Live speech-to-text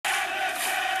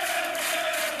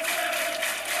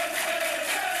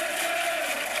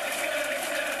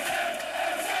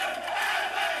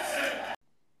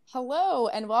Hello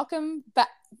and welcome back.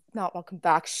 Not welcome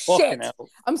back. Fucking Shit. hell.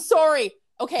 I'm sorry.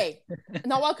 Okay.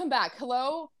 Not welcome back.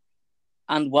 Hello.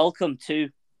 And welcome to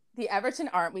The Everton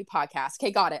Aren't We podcast. Okay,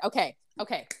 got it. Okay.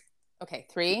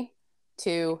 3,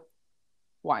 2,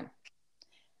 1.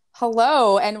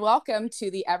 Hello and welcome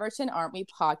to the Everton Aren't We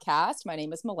podcast. My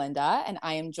name is Melinda and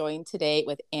I am joined today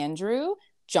with Andrew,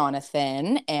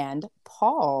 Jonathan, and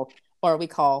Paul, or we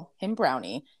call him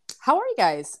Brownie. How are you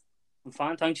guys? I'm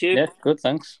fine, thanks you. Yeah, good,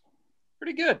 thanks.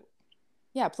 Pretty good.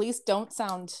 Yeah, please don't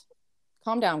sound...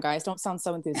 Calm down, guys. Don't sound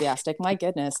so enthusiastic. My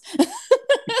goodness.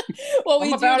 Well,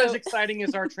 I'm about as exciting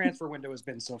as our transfer window has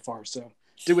been so far, so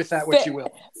do with that what you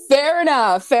will. Fair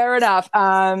enough.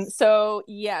 So,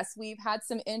 yes, we've had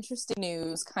some interesting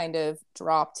news kind of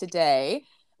drop today,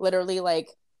 literally like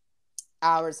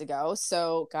hours ago.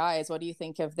 So, guys, what do you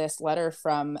think of this letter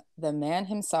from the man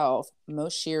himself,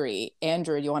 Moshiri?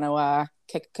 Andrew, do you want to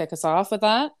kick us off with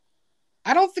that?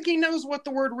 I don't think he knows what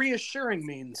the word reassuring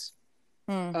means.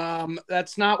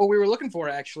 That's not what we were looking for,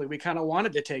 actually. We kind of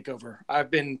wanted to take over.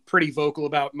 I've been pretty vocal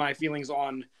about my feelings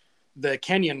on the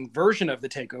Kenyan version of the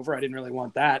takeover. I didn't really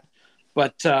want that.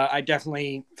 But I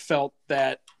definitely felt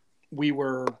that we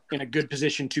were in a good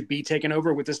position to be taken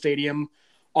over with the stadium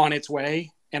on its way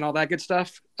and all that good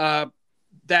stuff.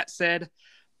 That said,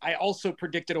 I also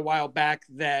predicted a while back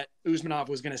that Usmanov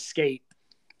was going to skate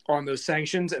on those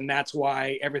sanctions, and that's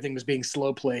why everything was being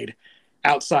slow played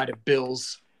outside of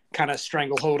Bill's kind of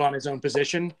stranglehold on his own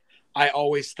position. I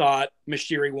always thought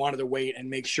Moshiri wanted to wait and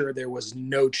make sure there was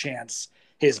no chance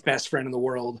his best friend in the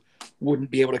world wouldn't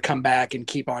be able to come back and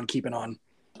keep on keeping on.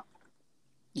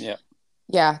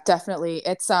 Yeah, definitely.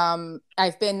 It's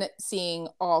I've been seeing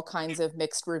all kinds of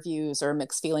mixed reviews or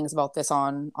mixed feelings about this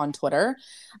on Twitter.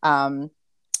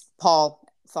 Paul,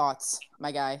 thoughts,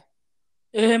 my guy?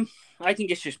 I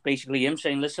think it's just basically him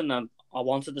saying, listen, I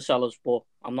wanted to sell us, but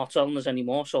I'm not selling us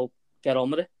anymore, so get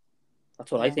on with it.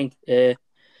 That's what I think. I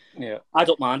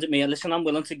don't mind it, me. Listen, I'm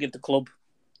willing to give the club,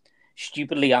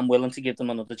 stupidly, I'm willing to give them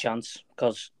another chance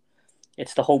because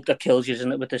it's the hope that kills you,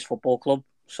 isn't it, with this football club?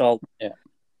 So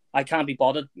I can't be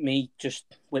bothered, me,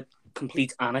 just with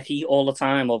complete anarchy all the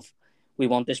time of we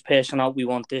want this person out, we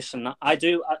want this and that. I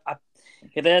do.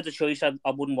 If I had the choice, I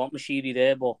wouldn't want Moshiri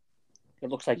there, but it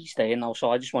looks like he's staying now,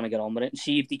 so I just want to get on with it and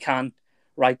see if they can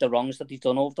right the wrongs that he's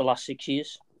done over the last 6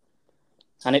 years.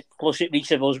 And plus it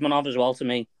reeks of Usmanov as well to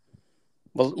me.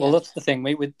 Well, that's the thing,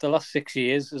 mate. With the last 6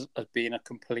 years has been a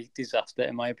complete disaster,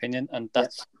 in my opinion. And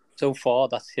that's so far,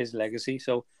 that's his legacy.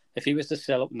 So if he was to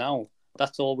sell up now,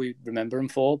 that's all we remember him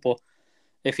for. But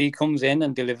if he comes in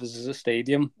and delivers us a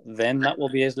stadium, then that will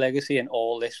be his legacy and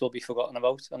all this will be forgotten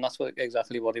about. And that's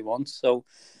exactly what he wants. So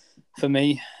for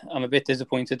me, I'm a bit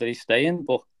disappointed that he's staying.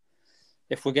 But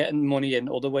if we're getting money in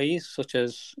other ways, such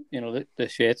as, the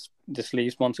shirts, the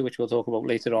sleeve sponsor, which we'll talk about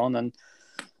later on, and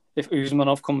if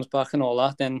Usmanov comes back and all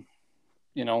that, then,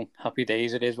 happy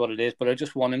days, it is what it is. But I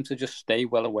just want him to just stay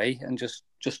well away and just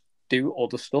do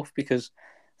other stuff because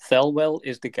Thelwell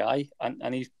is the guy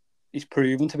and he's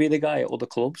proven to be the guy at other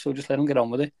clubs. So just let him get on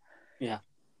with it. Yeah.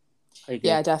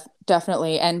 Yeah,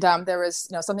 definitely. And there was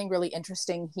something really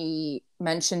interesting he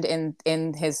mentioned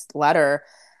in his letter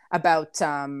about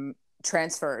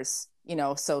transfers.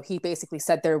 So he basically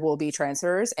said there will be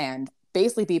transfers and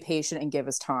basically be patient and give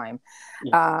us time.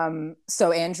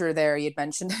 So Andrew, there you'd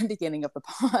mentioned at the beginning of the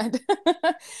pod,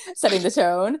 setting the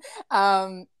tone,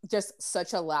 just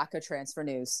such a lack of transfer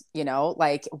news,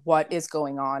 like what is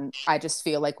going on. I just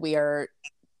feel like we are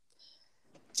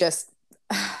just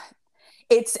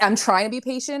I'm trying to be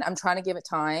patient, I'm trying to give it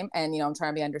time, and I'm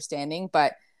trying to be understanding,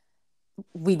 but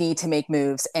we need to make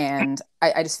moves. And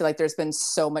I just feel like there's been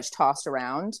so much tossed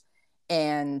around,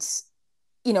 and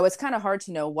it's kind of hard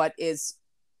to know what is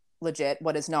legit,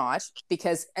 what is not,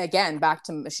 because again, back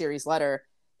to Moshiri's letter,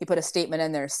 he put a statement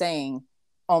in there saying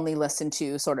only listen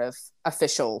to sort of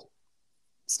official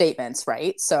statements,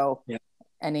 right? So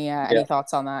any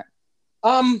thoughts on that?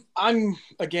 I'm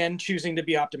again choosing to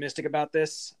be optimistic about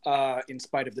this, in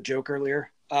spite of the joke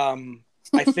earlier.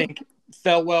 I think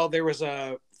Thelwell, there was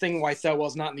a thing why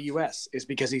Thelwell's not in the US is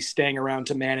because he's staying around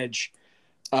to manage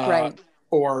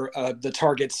the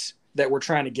targets that we're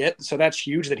trying to get. So that's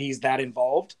huge that he's that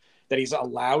involved, that he's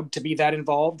allowed to be that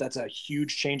involved. That's a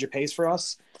huge change of pace for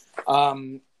us.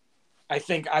 I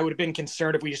think I would have been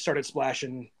concerned if we just started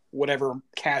splashing whatever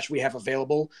cash we have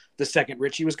available the second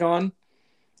Richie was gone.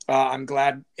 I'm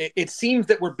glad. It seems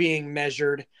that we're being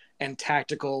measured and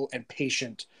tactical and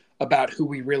patient about who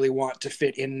we really want to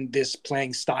fit in this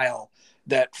playing style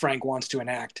that Frank wants to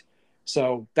enact.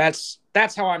 So that's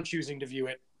how I'm choosing to view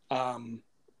it.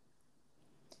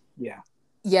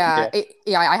 Yeah,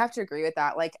 I have to agree with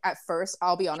that. Like at first,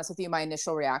 I'll be honest with you, my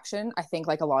initial reaction, I think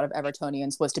like a lot of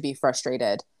Evertonians was to be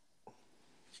frustrated.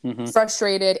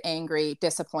 Frustrated, angry,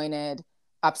 disappointed,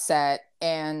 upset,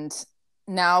 and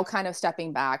now kind of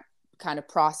stepping back, kind of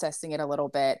processing it a little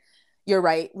bit. You're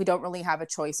right. We don't really have a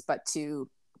choice but to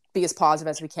be as positive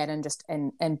as we can and just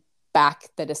and back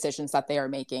the decisions that they are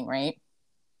making, right?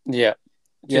 Yeah.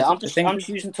 I'm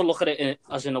choosing to look at it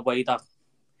as in a way that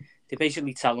they're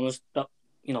basically telling us that,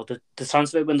 you know, the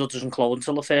transfer window doesn't close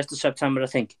until the 1st of September, I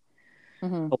think.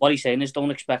 But what he's saying is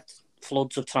don't expect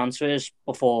floods of transfers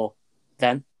before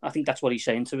then. I think that's what he's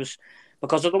saying to us.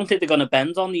 Because I don't think they're going to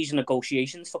bend on these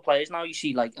negotiations for players now. You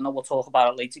see, like, I know we'll talk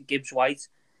about it later, Gibbs White.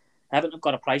 Everton have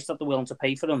got a price that they're willing to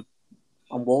pay for them.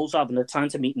 And Wolves have, and they're trying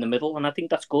to meet in the middle. And I think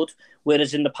that's good.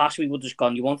 Whereas in the past, we would have just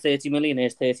gone, you want 30 million,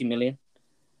 here's 30 million.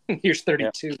 Here's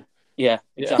 32. Yeah,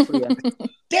 exactly. Yeah.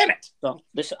 Damn it! So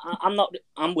listen,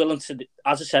 I'm willing to,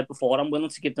 as I said before, I'm willing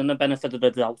to give them the benefit of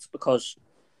the doubt because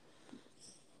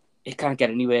it can't get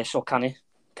any worse, or can it?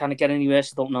 Can it get any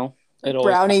worse? I don't know.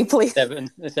 Brownie, please.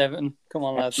 It's Everton. Come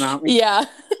on, lads. Yeah.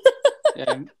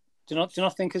 Do you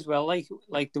not think as well,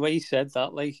 like the way he said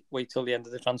that, like, wait till the end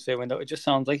of the transfer window, it just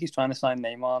sounds like he's trying to sign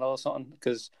Neymar or something,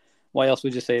 because why else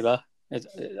would you say that?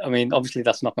 I mean, obviously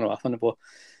that's not going to happen, but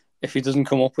if he doesn't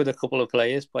come up with a couple of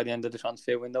players by the end of the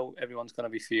transfer window, everyone's going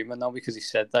to be fuming now because he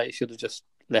said that. He should have just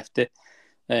left it.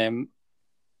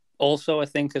 Also, I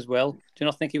think as well, do you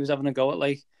not think he was having a go at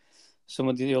like some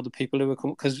of the other people who were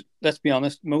coming? Because let's be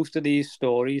honest, most of these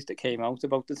stories that came out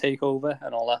about the takeover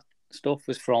and all that stuff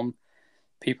was from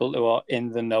people who are in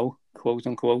the know, quote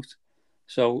unquote.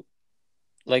 So,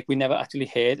 like, we never actually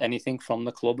heard anything from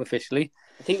the club officially.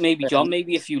 I think maybe, John,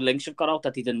 maybe a few links have got out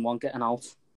that he didn't want getting out.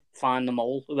 Find the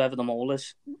mole, whoever the mole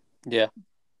is. Yeah.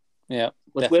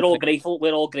 Which we're all grateful.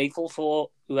 We're all grateful for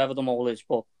whoever the mole is,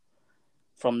 but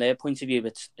from their point of view,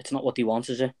 it's not what they want,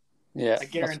 is it? Yeah. I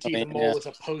guarantee the mole is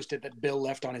a post-it that Bill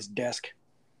left on his desk.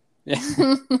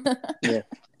 Yeah. Yeah.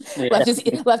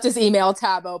 Left his email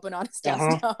tab open on his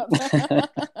desktop.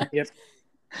 Yep.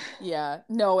 Yeah.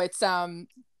 No, it's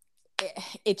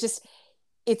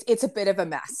it's a bit of a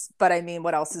mess. But I mean,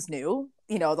 what else is new?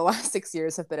 You know, the last 6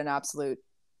 years have been an absolute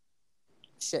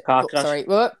shit.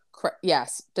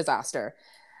 Yes, disaster.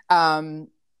 I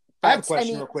have a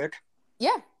question real quick.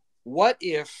 Yeah. What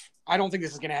if, I don't think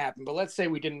this is going to happen, but let's say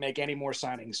we didn't make any more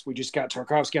signings. We just got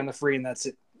Tarkowski on the free and that's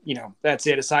it. You know, that's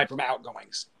it aside from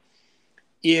outgoings.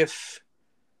 If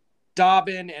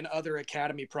Dobbin and other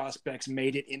academy prospects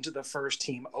made it into the first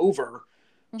team over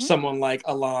someone like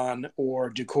Alon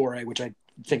or Doucouré, which I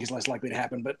think is less likely to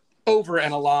happen, but over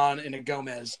an Alon and a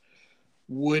Gomez,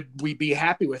 would we be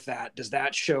happy with that? Does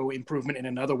that show improvement in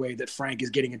another way that Frank is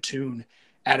getting a tune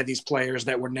out of these players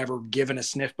that were never given a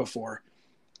sniff before?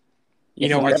 You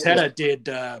know, Arteta did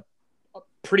a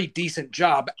pretty decent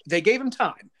job. They gave him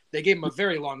time. They gave him a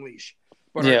very long leash.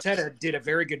 But Arteta did a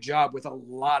very good job with a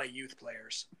lot of youth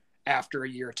players after a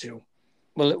year or two.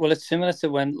 Well, it's similar to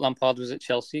when Lampard was at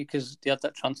Chelsea, because they had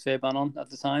that transfer ban on at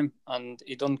the time, and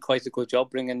he done quite a good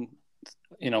job bringing,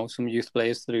 you know, some youth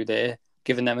players through there,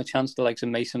 giving them a chance, to like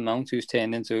some Mason Mount, who's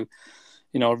turned into,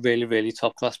 you know, a really, really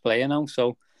top class player now.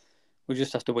 So we'll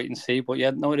just have to wait and see. But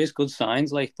yeah, no, it is good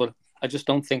signs. Like, but I just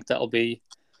don't think that'll be.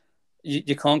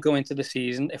 You can't go into the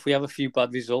season if we have a few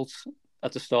bad results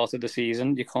at the start of the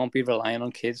season. You can't be relying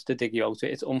on kids to dig you out.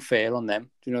 It's unfair on them.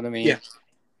 Do you know what I mean? Yeah.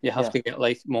 You have to get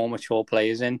like more mature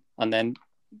players in, and then,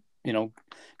 you know,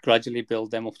 gradually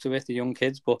build them up to it, the young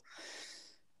kids. But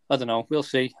I don't know. We'll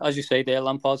see. As you say, there,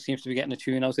 Lampard seems to be getting a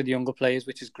tune out of the younger players,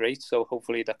 which is great. So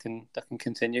hopefully that can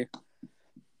continue.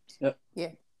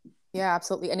 Yeah,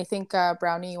 absolutely. Anything,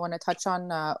 Brownie, you want to touch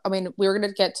on? I mean, we were going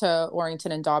to get to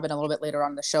Warrington and Dobbin a little bit later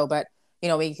on in the show, but you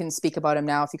know, we can speak about him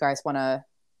now if you guys want to.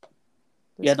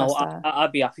 Yeah, no,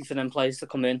 I'd be happy for them players to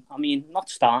come in. I mean, not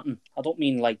starting. I don't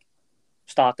mean like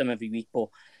start them every week, but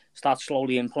start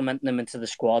slowly implementing them into the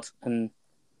squad. And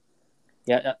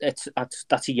yeah, that's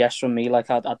a yes from me. Like,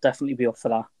 I'd definitely be up for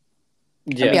that.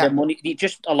 Yeah, I mean, the money,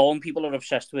 just alone, people are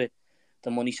obsessed with the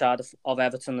money side of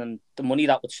Everton, and the money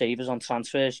that would save us on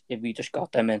transfers if we just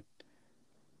got them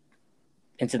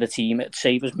into the team. It'd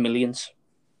save us millions.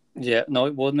 Yeah, no,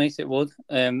 it would, mate. It would.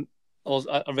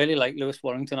 Also, I really like Lewis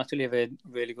Warrington. Actually, I've heard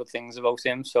really good things about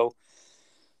him. So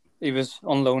he was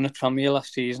on loan at Tranmere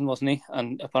last season, wasn't he?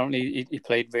 And apparently he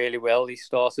played really well.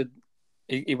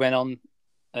 He went on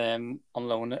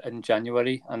loan in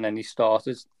January, and then he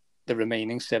started the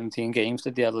remaining 17 games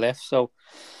that they had left. So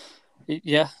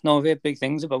yeah, no, I've heard big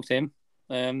things about him.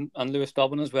 And Lewis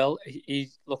Dobbin as well.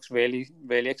 He looks really,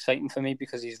 really exciting for me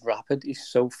because he's rapid. He's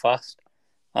so fast,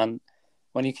 and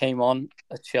when he came on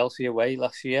at Chelsea away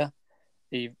last year,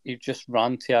 he just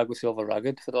ran Thiago Silva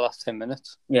ragged for the last 10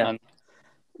 minutes. Yeah. And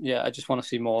I just want to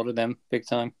see more of them big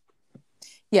time.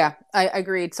 Yeah, I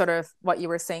agreed. Sort of what you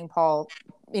were saying, Paul.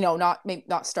 Not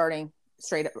starting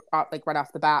straight like right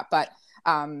off the bat, but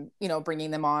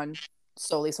bringing them on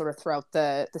slowly, sort of throughout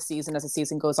the season as the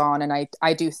season goes on. And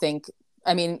I do think,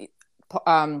 I mean,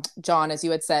 John, as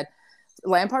you had said,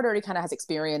 Lampard already kind of has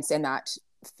experience in that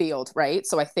field, right?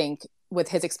 So I think with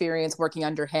his experience working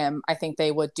under him, I think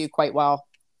they would do quite well.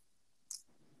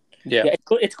 Yeah,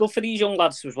 it's good for these young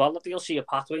lads as well that they'll see a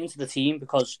pathway into the team,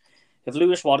 because if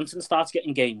Lewis Warrington starts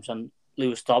getting games and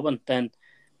Lewis Dobbin, then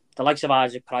the likes of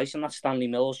Isaac Price and that Stanley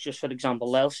Mills, just for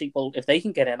example, they'll see, well, if they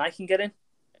can get in, I can get in.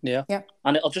 Yeah.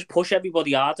 And it'll just push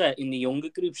everybody harder in the younger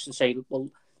groups to say, well,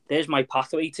 there's my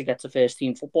pathway to get to first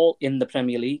team football in the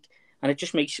Premier League. And it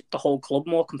just makes the whole club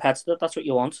more competitive. That's what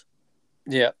you want.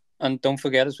 Yeah. And don't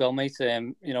forget as well, mate,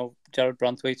 Jared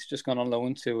Brantwaite's just gone on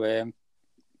loan to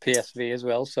PSV as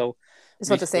well. So I was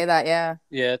about to say that, yeah.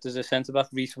 Yeah, there's a centre-back,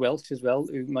 Reece Welch, as well,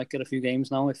 who might get a few games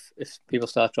now if people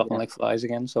start dropping like flies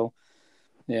again. So,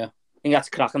 yeah. I think that's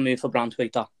a cracking move for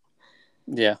Brantwaite, that.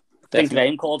 Yeah, definitely. I think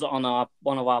Graham called it on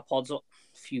one of our pods a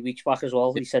few weeks back as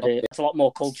well. He said it's a lot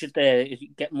more cultured there. You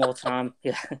get more time.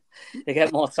 Yeah, you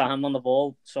get more time on the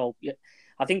ball. So, yeah,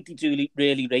 I think they do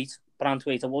really rate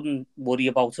Brantwaite. I wouldn't worry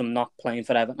about him not playing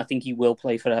for Everton. I think he will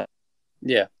play for Everton.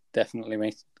 Yeah, definitely,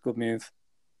 mate. Good move.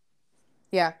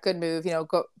 Yeah, good move.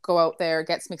 Go out there,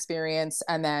 get some experience,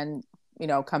 and then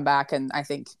come back. And I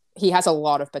think he has a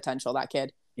lot of potential, that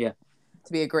kid. Yeah,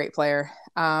 to be a great player.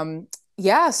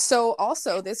 So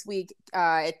also this week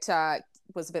it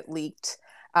was a bit leaked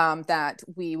that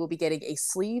we will be getting a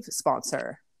sleeve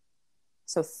sponsor.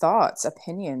 So thoughts,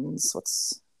 opinions,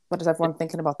 what is everyone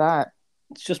thinking about that?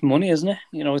 It's just money, isn't it?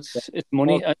 It's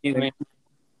money. I mean,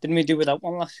 didn't we do without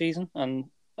one last season? And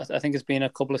I think it's been a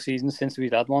couple of seasons since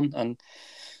we've had one. And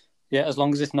yeah, as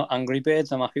long as it's not Angry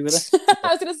Birds, I'm happy with it. I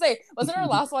was going to say, wasn't our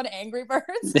last one Angry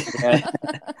Birds?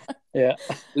 Yeah.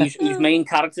 Whose main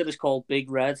character is called Big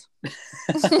Red.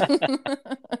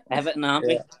 Everton, aren't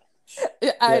we?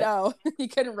 Yeah, I know. You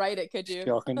couldn't write it, could you?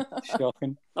 Shocking.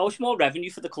 That was more revenue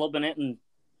for the club, innit? And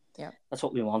yeah, that's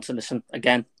what we want. And listen,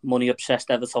 again, money-obsessed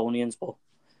Evertonians, but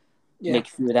make a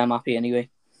few of them happy anyway.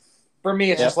 For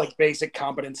me, it's just like basic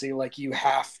competency. Like, you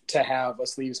have to have a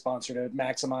sleeve sponsor to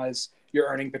maximize your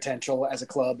earning potential as a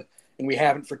club. And we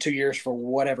haven't for 2 years for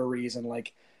whatever reason.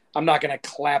 Like, I'm not going to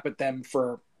clap at them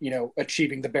for,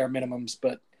 achieving the bare minimums,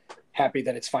 but happy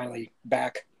that it's finally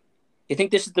back. You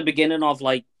think this is the beginning of,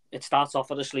 like, it starts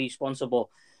off with a sleeve sponsor, but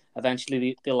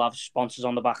eventually they'll have sponsors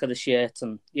on the back of the shirt?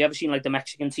 And you ever seen, like, the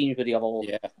Mexican teams where they have all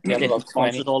different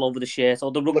sponsors all over the shirt?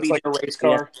 Or the rugby. Looks like a race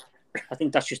car. Yeah. I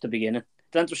think that's just the beginning.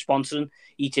 They're sponsoring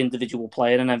each individual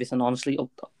player and everything, honestly.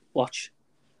 Watch.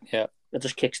 Yeah. They'll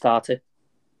just kickstart it.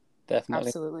 Definitely.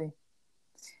 Absolutely.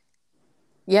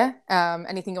 Yeah.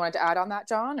 Anything you wanted to add on that,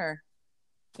 John? Or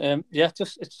it's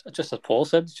just as Paul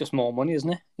said, it's just more money,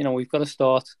 isn't it? We've got to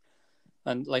start,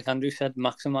 and like Andrew said,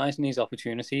 maximising these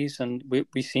opportunities, and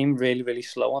we seem really, really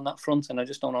slow on that front, and I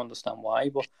just don't understand why.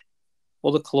 But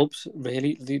other clubs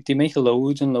really they make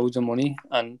loads and loads of money,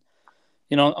 and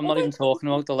I'm not even talking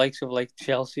about the likes of like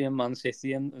Chelsea and Man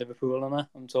City and Liverpool and that.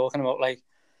 I'm talking about like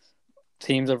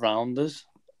teams around us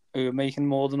who are making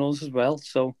more than us as well.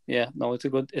 So yeah, no, it's a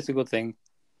good thing.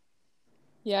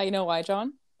 Yeah, you know why,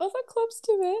 John? Other clubs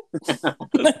do it.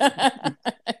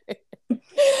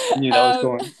 I knew that was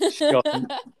going. Shocking.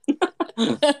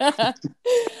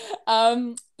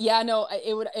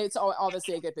 It's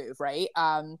obviously a good move, right?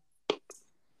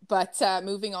 But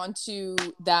moving on to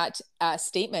that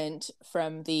statement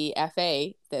from the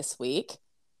FA this week.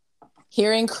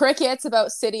 Hearing crickets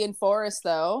about City and Forest,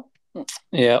 though.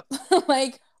 Yeah.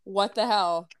 Like, what the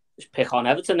hell? Just pick on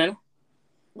Everton, then.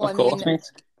 Well, of course, mate.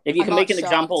 If you can make an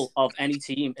example of any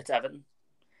team, it's Everton.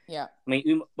 Yeah. I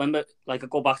mean, remember, like, I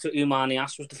go back to Umani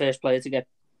Ash was the first player to get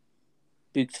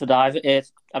booked for diving, a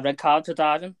red card for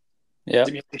diving. Yeah.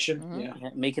 Mm-hmm. Yeah.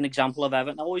 Make an example of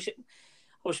Everton. I was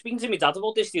speaking to my dad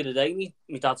about this the other day.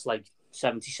 My dad's like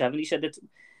 77. He said that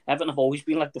Everton have always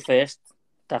been like the first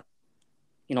that,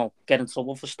 get in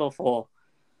trouble for stuff, or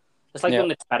it's like an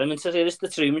experiment. It's the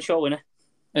Truman Show, isn't it?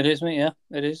 It is, mate. Yeah,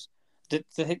 it is.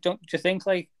 Don't you think,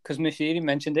 like, because Moshiri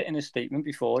mentioned it in his statement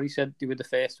before, he said they were the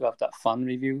first to have that fan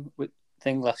review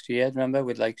thing last year, remember,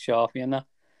 with like Sharpie and that.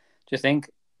 Do you think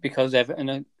because Everton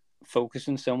are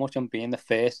focusing so much on being the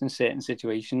first in certain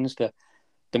situations, that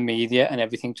the media and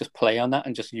everything just play on that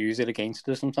and just use it against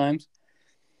us sometimes?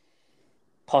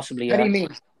 Possibly, yeah. What do you mean?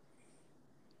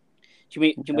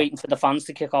 You're waiting for the fans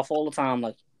to kick off all the time,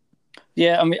 like?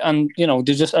 Yeah, I mean, and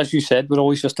they're just, as you said, we're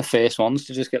always just the first ones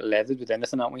to just get leathered with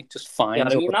anything, aren't we? Just fine. Yeah,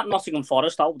 I mean that Nottingham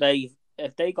Forest out there,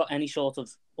 if they got any sort of,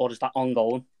 or is that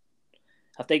ongoing?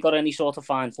 Have they got any sort of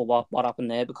fine for what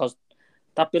happened there? Because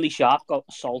that Billy Sharp got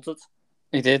assaulted.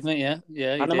 He did, mate. Yeah, he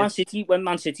and did. When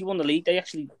Man City won the league,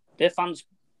 their fans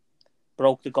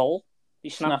broke the goal. They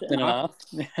snapped it in half.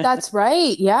 That's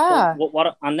right. Yeah.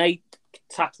 So and they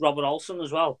attacked Robert Olsen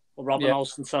as well, or Robin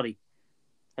Olsen. Sorry,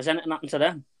 has anything happened to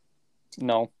them?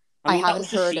 No. I mean, haven't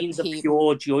heard scenes of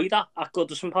pure joy at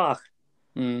Goodison Park.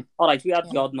 Mm. All right, we had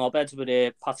the odd knobheads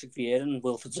with Patrick Vieira and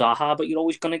Wilfred Zaha, but you're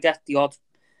always going to get the odd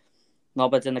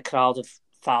knobheads in a crowd of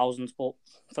thousands. But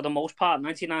for the most part,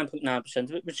 99.9%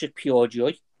 of it was just pure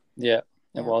joy. Yeah,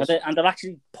 it was. And they're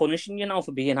actually punishing you now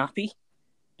for being happy.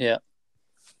 Yeah.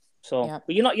 So,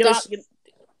 but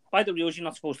by the rules, you're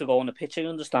not supposed to go on the pitch. I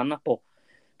understand that, but a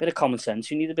bit of common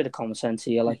sense. You need a bit of common sense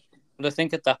here, like. But I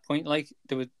think at that point, like,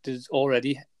 there's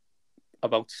already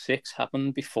about 6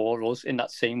 happened before us in that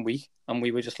same week, and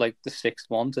we were just like the 6th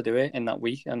one to do it in that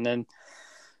week. And then,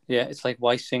 it's like,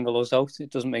 why single us out? It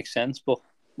doesn't make sense, but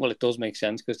it does make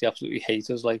sense because they absolutely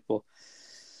hate us. Like, but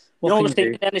I was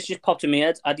thinking then, it's just popped in my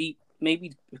head.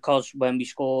 Maybe because when we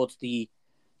scored the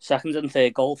second and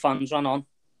third goal, fans ran on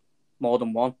more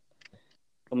than one.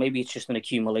 But maybe it's just an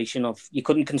accumulation of, you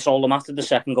couldn't control them after the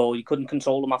second goal, you couldn't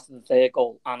control them after the third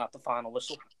goal, and at the final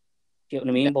whistle. Do you know what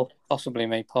I mean? But possibly,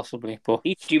 mate, possibly. But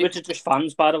these stewards are just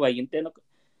fans, by the way. They're not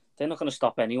going to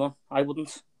stop anyone. I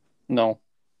wouldn't. No.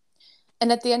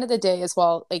 And at the end of the day as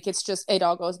well, like, it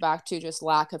all goes back to just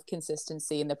lack of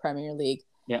consistency in the Premier League.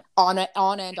 Yeah. On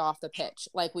and off the pitch.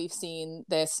 Like, we've seen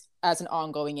this as an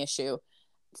ongoing issue.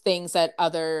 Things that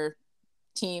other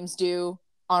teams do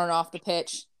on and off the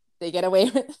pitch, they get away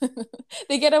with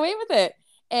it.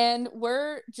 And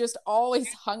we're just always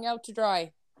hung out to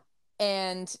dry.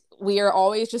 And we are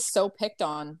always just so picked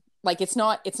on. Like, it's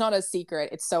not a secret.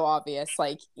 It's so obvious.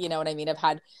 Like, you know what I mean? I've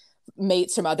had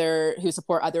mates who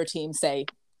support other teams say,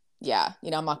 yeah,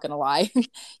 I'm not going to lie.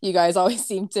 You guys always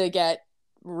seem to get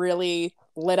really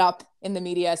lit up in the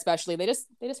media, especially. They just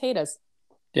hate us.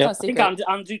 Yeah. I think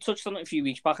Andrew touched on it a few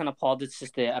weeks back in a pod. It's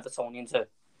just the Evertonians are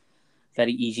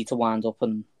very easy to wind up,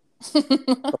 and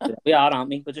we are, aren't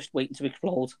we? We're just waiting to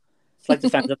explode. It's like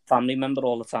defending a family member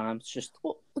all the time. It's just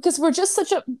because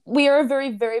we are a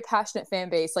very, very passionate fan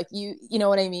base. Like, you know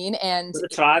what I mean? And we're a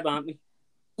tribe, aren't we?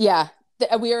 Yeah,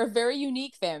 we are a very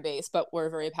unique fan base, but we're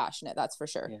very passionate. That's for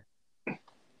sure. Yeah.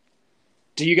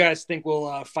 Do you guys think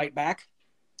we'll fight back?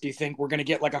 Do you think we're going to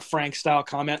get like a Frank style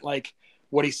comment, like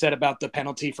what he said about the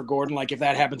penalty for Gordon? Like, if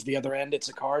that happens the other end, it's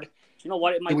a card. Do you know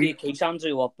what? It might be a case,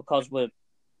 Andrew, because we're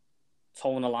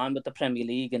towing the line with the Premier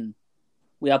League and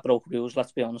we have broke rules,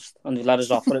 let's be honest, and they let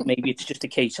us off for it. Maybe it's just a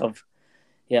case of,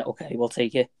 yeah, okay, we'll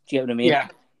take it. Do you get what I mean? Yeah,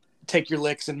 take your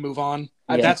licks and move on.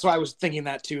 Yeah. That's why I was thinking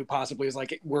that too, possibly, is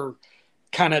like we're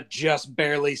kind of just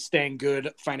barely staying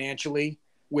good financially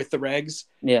with the regs.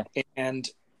 Yeah. And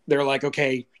they're like,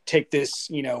 okay, take this,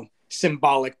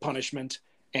 symbolic punishment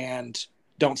and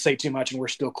don't say too much and we're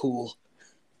still cool.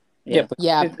 Yeah, but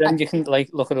then you can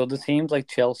look at other teams like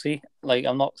Chelsea. Like,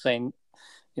 I'm not saying,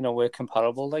 we're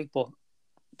comparable, but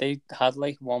they had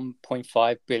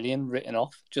 1.5 billion written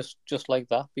off just like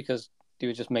that because they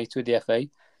were just mates with the FA. Do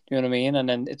you know what I mean? And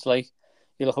then it's like,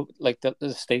 you look at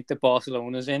the state that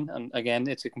Barcelona's in, and again,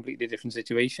 it's a completely different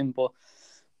situation, but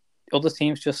other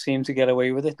teams just seem to get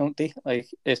away with it, don't they? Like,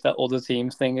 it's that other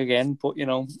teams thing again, but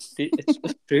it's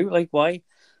just true. Like, why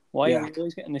are we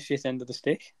always getting the shit end of the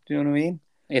stick? Do you know what I mean?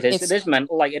 It is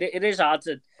mental. Like, it is hard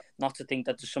not to think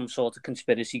that there's some sort of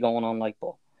conspiracy going on,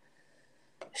 but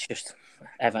it's just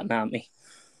Everton, aren't we?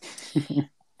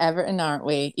 Everton, aren't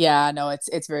we? Yeah, no,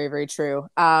 it's very, very true.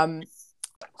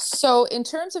 So in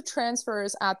terms of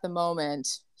transfers at the moment,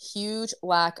 huge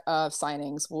lack of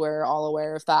signings. We're all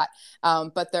aware of that.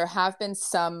 But there have been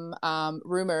some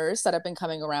rumors that have been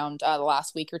coming around the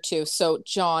last week or two. So,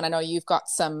 John, I know you've got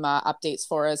some updates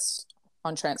for us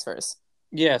on transfers.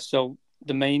 Yeah, so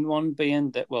the main one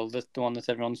being the one that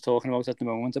everyone's talking about at the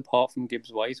moment, apart from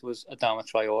Gibbs White, was Adama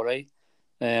Traore.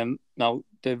 Now,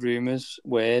 the rumours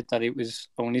were that it was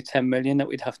only 10 million that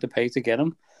we'd have to pay to get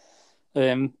him.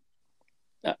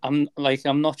 I'm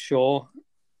not sure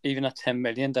even at 10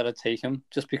 million that I'd take him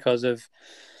just because of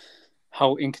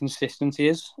how inconsistent he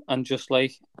is. And just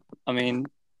his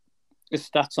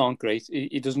stats aren't great.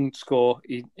 He doesn't score.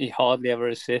 He hardly ever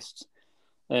assists.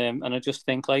 And I just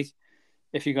think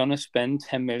if you're going to spend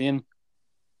 10 million,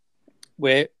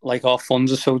 where our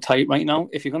funds are so tight right now,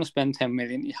 if you're going to spend 10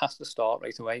 million, he has to start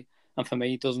right away. And for me,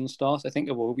 he doesn't start. I think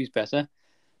Iwobi's better.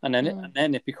 And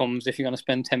then it becomes, if you're going to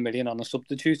spend 10 million on a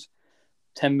substitute,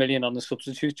 10 million on the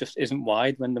substitute just isn't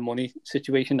wide when the money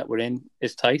situation that we're in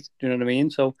is tight. Do you know what I mean?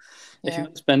 So if you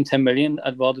spend 10 million,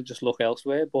 I'd rather just look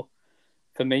elsewhere. But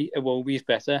for me, Iwobi's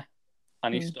better,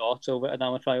 and he starts over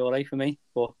Adama Traore for me.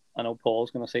 But I know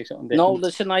Paul's going to say something different. No,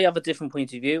 listen, I have a different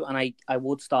point of view, and I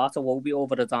would start Iwobi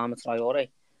over Adama Traore.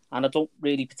 And I don't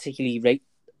really particularly rate...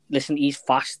 Listen, he's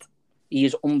fast. He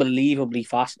is unbelievably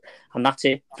fast. And that's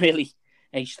it, really.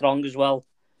 And he's strong as well.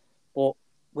 But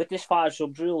with this 5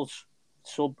 sub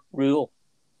rule,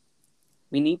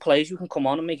 we need players who can come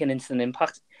on and make an instant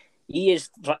impact.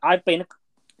 I've been at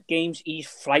games, he's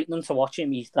frightening to watch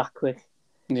him. He's that quick.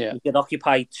 Yeah. He can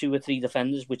occupy 2 or 3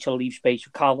 defenders, which will leave space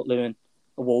for Calvert-Lewin,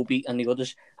 Iwobi and the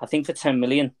others. I think for 10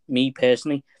 million, me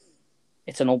personally,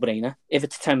 it's a no-brainer. If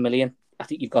it's 10 million, I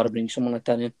think you've got to bring someone like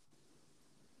that in.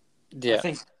 Yeah. I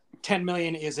think 10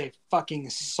 million is a fucking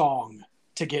song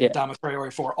to get Adama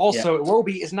Traore for. Also,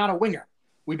 Iwobi is not a winger.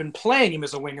 We've been playing him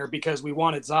as a winger because we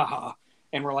wanted Zaha,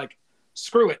 and we're like,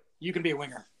 screw it, you can be a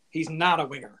winger. He's not a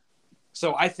winger.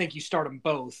 So I think you start them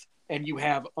both, and you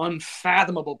have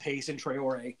unfathomable pace in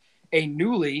Traore.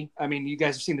 You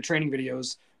guys have seen the training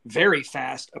videos, very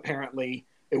fast, apparently,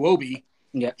 Iwobi.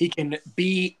 Yeah. He can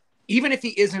be, even if he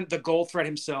isn't the goal threat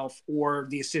himself or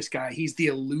the assist guy, he's the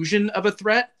illusion of a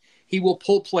threat. He will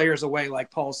pull players away,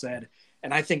 like Paul said.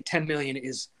 And I think 10 million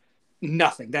is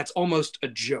nothing. That's almost a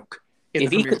joke.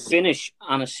 If he could finish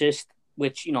an assist,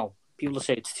 which, people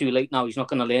say it's too late now, he's not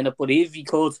going to learn it. But if he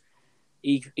could,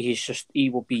 he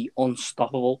will be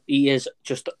unstoppable. He is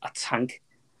just a tank.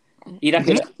 He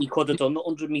could have done the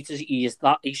 100 meters. He's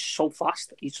so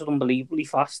fast. He's just unbelievably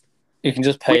fast. You can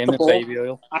just pay him in baby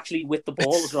oil. Actually, with the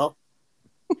ball as well.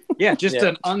 Yeah,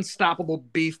 an unstoppable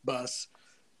beef bus,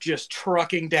 just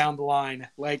trucking down the line.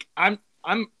 Like I'm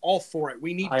all for it.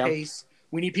 We need pace.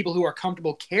 We need people who are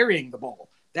comfortable carrying the ball.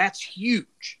 That's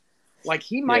huge. Like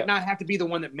he might not have to be the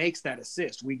one that makes that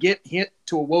assist. We get hit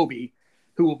to Iwobi,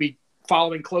 who will be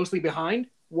following closely behind.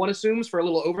 One assumes for a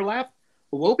little overlap.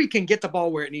 Iwobi can get the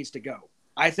ball where it needs to go.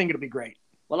 I think it'll be great.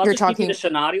 Well, I'll just give you the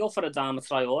scenario for Adama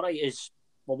Traore is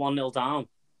we're 1-0 down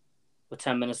with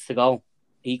 10 minutes to go.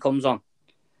 He comes on.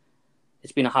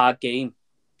 It's been a hard game.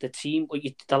 The team,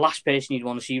 the last person you'd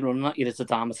want to see running at you is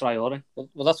Adama Traore.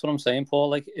 Well, that's what I'm saying, Paul.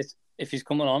 Like, if he's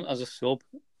coming on as a sub,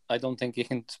 I don't think you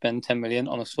can spend 10 million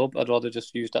on a sub. I'd rather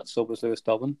just use that sub as Lewis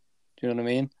Dobbin. Do you know what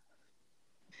I mean?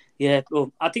 Yeah,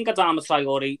 well, I think Adama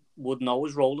Traore would know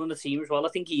his role in the team as well. I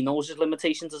think he knows his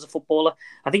limitations as a footballer.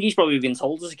 I think he's probably been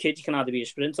told as a kid you can either be a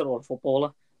sprinter or a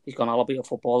footballer. He's gone, I'll be a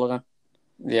footballer then.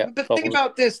 Yeah. But think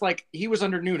about this, like, he was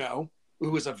under Nuno,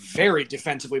 who was a very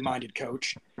defensively minded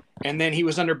coach. And then he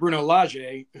was under Bruno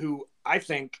Lage, who I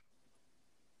think,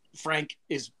 Frank,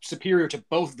 is superior to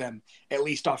both of them, at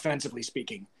least offensively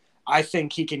speaking. I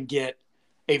think he can get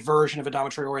a version of Adama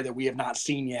Traore that we have not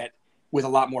seen yet with a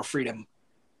lot more freedom.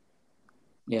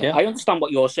 Yeah. I understand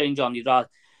what you're saying, John.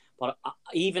 But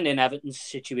even in Everton's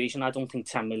situation, I don't think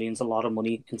 10 million is a lot of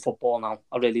money in football now.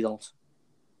 I really don't.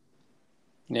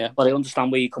 Yeah. But I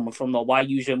understand where you're coming from, though. Why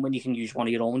use him when you can use one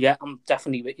of your own? Yeah, I'm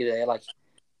definitely with you there. Like,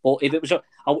 but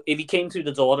if he came through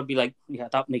the door, I'd be like, yeah,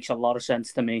 that makes a lot of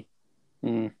sense to me.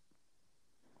 Mm.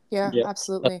 Yeah,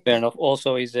 absolutely. That's fair enough.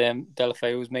 Also, he's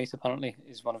Delafeu's mate, apparently.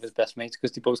 He's one of his best mates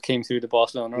because they both came through the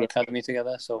Barcelona academy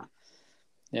together. So,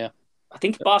 yeah. I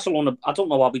think Barcelona, I don't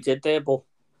know what we did there, but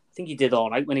I think he did all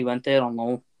right when he went there on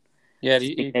loan. Yeah,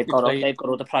 they've got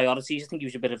other priorities. I think he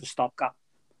was a bit of a stopgap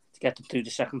to get them through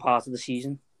the second part of the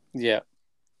season. Yeah,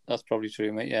 that's probably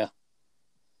true, mate. Yeah.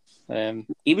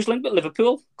 He was linked with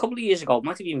Liverpool a couple of years ago. It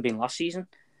might have even been last season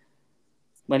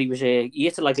when he was he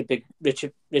hit like a big rich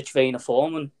vein of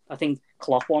form, and I think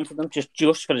Klopp wanted him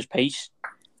just for his pace.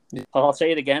 Yeah. But I'll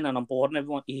say it again, and I'm bored, and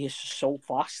everyone, he is so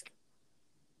fast.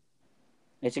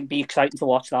 It'd be exciting to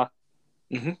watch that.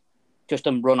 Mm-hmm. Just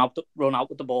him run out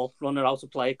with the ball, running out to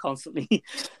play constantly.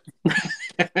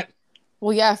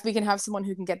 Well, yeah, if we can have someone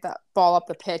who can get that ball up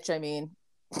the pitch, I mean,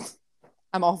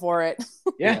 I'm all for it.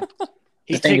 Yeah.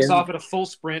 He takes off at a full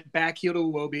sprint, back heel to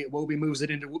Iwobi. Iwobi moves it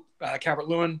into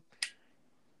Calvert-Lewin.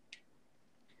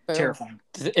 Terrifying.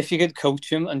 If you could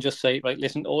coach him and just say, right,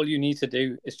 listen, all you need to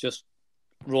do is just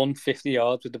run 50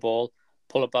 yards with the ball,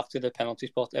 pull it back to the penalty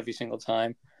spot every single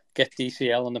time, get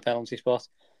DCL on the penalty spot.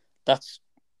 That's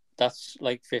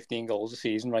like 15 goals a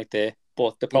season right there.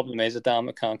 But the problem is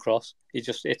Adama can't cross.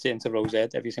 It's into Rose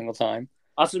Ed every single time.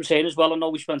 That's what I'm saying as well. I know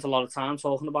we spent a lot of time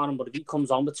talking about him, but if he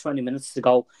comes on with 20 minutes to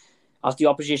go, as the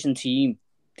opposition team,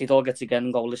 they'd all get together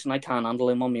and go, listen, I can't handle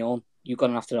him on my own. You're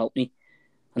going to have to help me.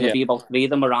 And there'll be about 3 of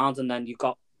them around, and then you've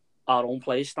got our own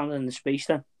players standing in the space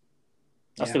then.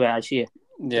 That's the way I see it.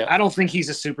 Yeah. I don't think he's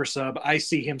a super sub. I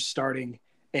see him starting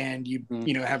and you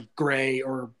have Gray,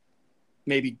 or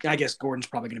maybe, I guess Gordon's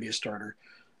probably going to be a starter.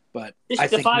 But I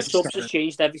the think 5 subs has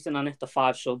changed everything, hasn't it? The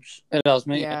 5 subs. It does,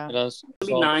 mate. Yeah. It does.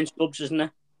 It'll be 9 subs, isn't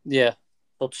it? Yeah.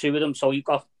 But 2 of them, so you've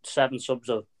got 7 subs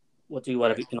of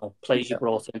whatever, players you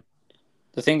brought in.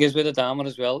 The thing is with Adama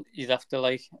as well, you'd have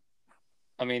to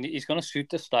he's going to suit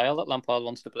the style that Lampard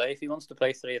wants to play. If he wants to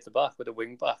play 3 at the back with a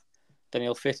wing back, then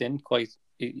he'll fit in quite.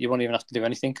 You won't even have to do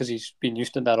anything because he's been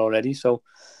used to that already. So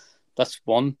that's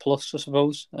one plus, I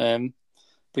suppose. But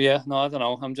yeah, no, I don't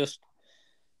know. I'm just,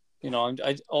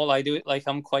 all I do,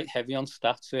 I'm quite heavy on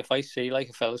stats. So if I see a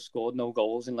fella scored no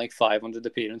goals in 500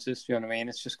 appearances, you know what I mean?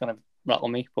 It's just going to rattle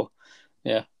me. But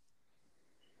yeah,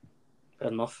 fair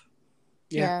enough.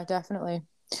 Yeah, definitely.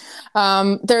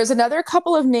 There's another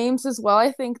couple of names as well,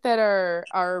 I think, that are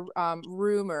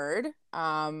rumored.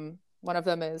 One of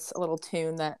them is a little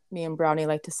tune that me and Brownie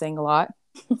like to sing a lot.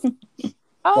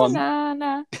 Oh,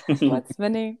 na, what's my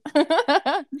name?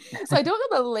 So I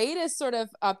don't know the latest sort of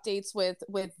updates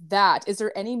with that. Is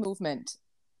there any movement?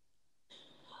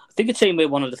 I think it's saying we're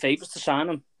one of the favourites to sign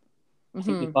him. I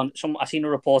think we've gone. I've seen a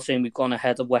report saying we've gone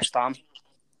ahead of West Ham.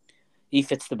 He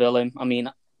fits the bill in. I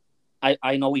mean,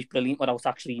 I know he's brilliant without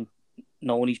actually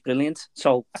knowing he's brilliant.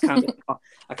 So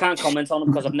I can't comment on him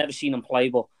because I've never seen him play.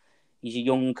 But he's a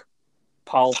young,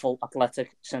 powerful,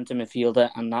 athletic centre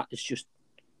midfielder, and that is just,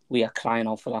 we are crying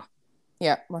out for that.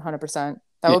 Yeah, 100%.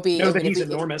 That would be. That he's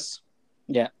enormous.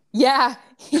 Yeah. Yeah,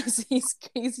 he's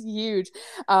huge.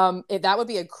 That would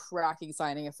be a cracking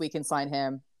signing if we can sign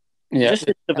him. Yeah, just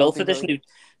the bill for this new.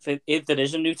 If there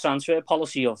is a new transfer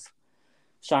policy of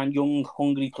sign young,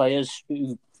 hungry players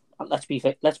who, let's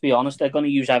be honest, they're going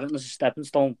to use Everton as a stepping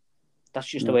stone. That's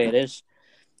just the way it is.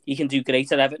 You can do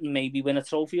great at Everton, maybe win a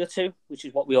trophy or 2, which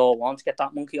is what we all want. Get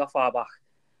that monkey off our back,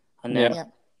 and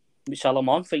then we sell him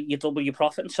on for you, double your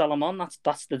profit and sell him on.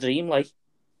 That's the dream,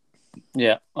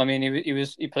 Yeah, I mean,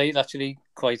 he played actually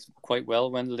quite well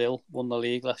when Lille won the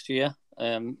league last year.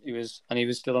 He was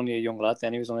still only a young lad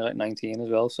then. He was only 19 as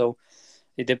well, so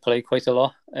he did play quite a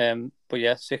lot. But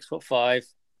yeah, 6'5",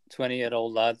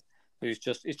 20-year-old lad who's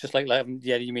just like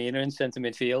Yerry Mina in centre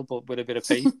midfield, but with a bit of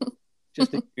pace,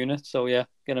 just a unit. So yeah,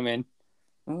 get him in.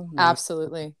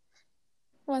 Absolutely.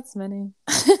 What's my name?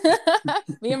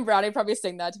 Me and Brownie probably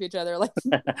sing that to each other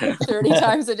 30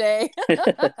 times a day.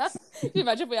 Can you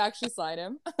imagine if we actually sign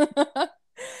him?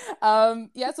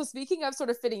 So speaking of sort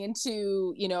of fitting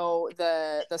into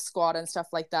the squad and stuff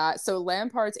like that, so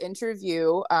Lampard's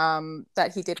interview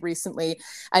that he did recently,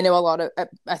 I know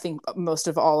I think most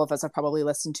of all of us have probably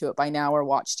listened to it by now or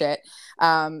watched it.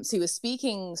 So he was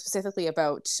speaking specifically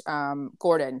about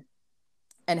Gordon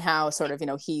and how sort of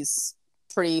he's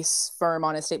pretty firm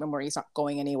on his statement where he's not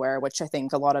going anywhere, which I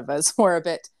think a lot of us were a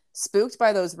bit spooked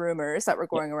by those rumors that were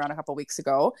going around a couple of weeks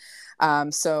ago. Paul,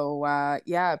 do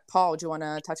you want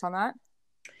to touch on that?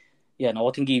 Yeah, no,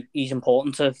 I think he's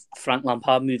important to Frank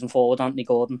Lampard moving forward, Anthony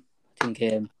Gordon. I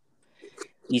think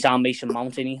he's our Mason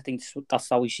Mount, I think that's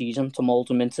how he sees him, to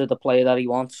mould him into the player that he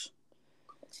wants.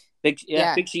 Big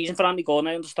season for Anthony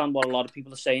Gordon. I understand what a lot of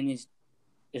people are saying. His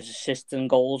assists and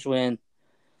goals weren't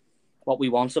what we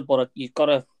wanted, but you've got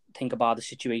to think about the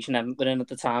situation we're in at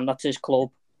the time. That's his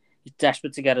club. He's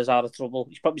desperate to get us out of trouble.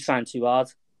 He's probably trying too hard.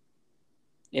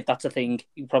 If that's a thing,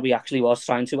 he probably actually was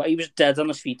trying to. He was dead on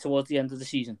his feet towards the end of the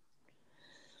season.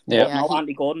 Yeah.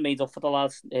 Andy Gordon made up for the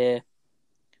lads. Let's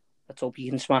hope he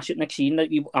can smash it next season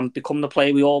and become the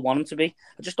player we all want him to be.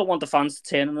 I just don't want the fans to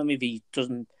turn on him if he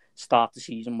doesn't start the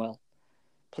season well.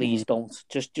 Please don't.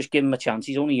 Just give him a chance.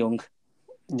 He's only young.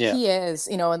 Yeah, he is.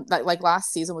 And like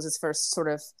last season was his first sort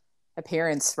of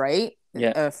appearance, right?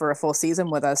 Yeah, for a full season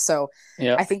with us. So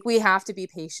yeah, I think we have to be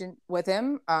patient with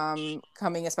him.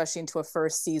 Coming especially into a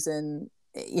first season,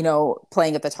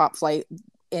 playing at the top flight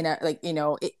in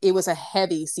it was a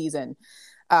heavy season.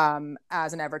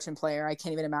 As an Everton player, I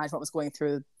can't even imagine what was going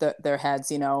through their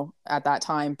heads, at that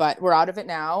time. But we're out of it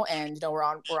now, and we're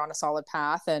on a solid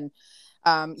path. And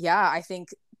I think.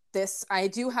 I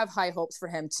do have high hopes for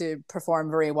him to perform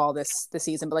very well this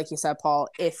season. But like you said, Paul,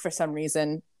 if for some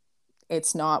reason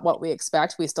it's not what we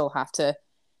expect, we still got to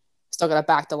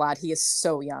back the lad. He is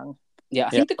so young. Yeah, I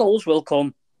think the goals will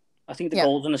come. I think the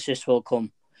goals and assists will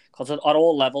come. Because at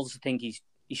all levels, I think he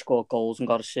scored goals and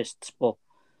got assists. But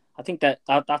I think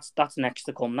that's next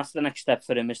to come. That's the next step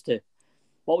for him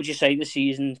what would you say this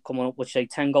season coming up? Would you say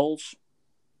 10 goals?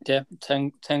 Yeah,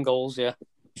 10 goals, yeah.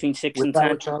 Between 6 with and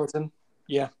 10. Charlton.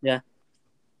 Yeah,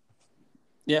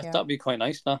 that'd be quite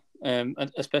nice. That,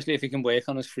 especially if he can work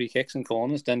on his free kicks and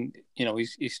corners, then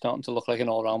he's starting to look like an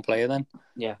all-round player. Then,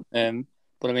 yeah.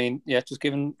 But I mean, just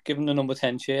give him the number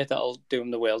 10 shirt. That'll do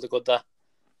him the world of good. That,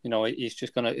 he's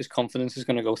just his confidence is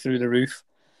gonna go through the roof.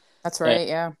 That's right.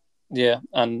 Yeah. Yeah,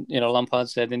 and Lampard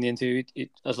said in the interview,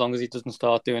 as long as he doesn't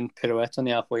start doing pirouettes on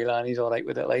the halfway line, he's all right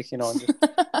with it. And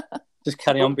just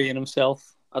carry on being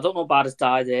himself. I don't know about his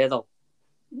dye there though.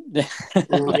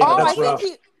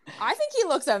 I think he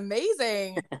looks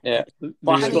amazing. Yeah,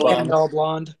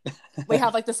 blonde. We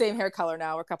have like the same hair color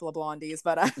now. We're a couple of blondies,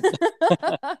 but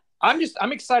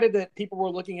I'm excited that people were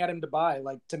looking at him to buy.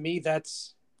 Like, to me,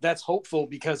 that's hopeful,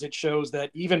 because it shows that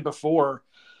even before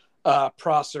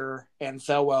Prosser and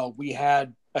Thelwell, we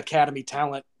had academy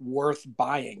talent worth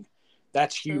buying.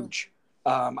 That's huge.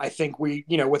 I think we,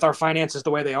 with our finances the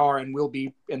way they are, and will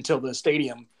be until the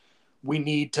stadium, we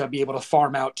need to be able to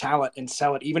farm out talent and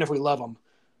sell it, even if we love them.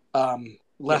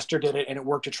 Leicester did it, and it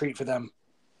worked a treat for them.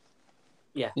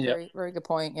 Yeah. Very, very good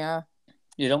point. Yeah.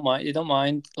 You don't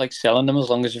mind like selling them, as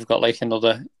long as you've got like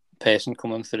another person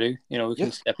coming through. We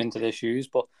can step into their shoes,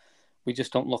 but we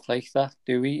just don't look like that,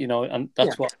 do we? And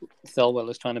that's what Thelwell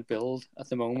is trying to build at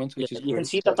the moment, which is you can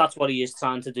see that that's what he is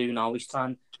trying to do now.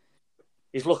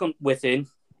 He's looking within.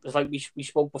 It's like we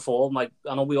spoke before. Like,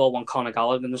 I know we all want Conor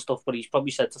Gallagher and stuff, but he's probably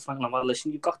said to Frank Lampard,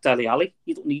 "Listen, you've got Dele Alli.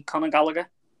 You don't need Conor Gallagher."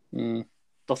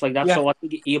 Stuff like that. Yeah. So I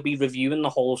think he'll be reviewing the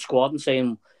whole squad and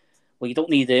saying, "Well, you don't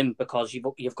need him because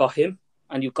you've got him,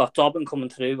 and you've got Dobbin coming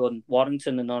through, and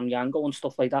Warrington and Onyango and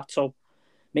stuff like that." So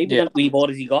maybe then we've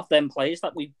already got them players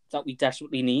that we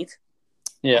desperately need.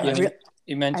 Yeah,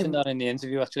 he mentioned that in the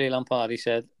interview. Actually, Lampard, he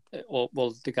said,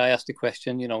 "Well, the guy asked the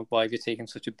question, why have you taken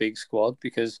such a big squad?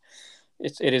 Because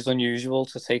it is unusual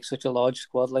to take such a large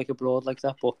squad like abroad like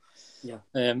that." But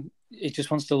he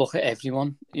just wants to look at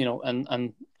everyone,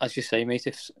 and as you say, mate,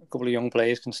 if a couple of young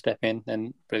players can step in,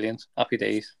 then brilliant, happy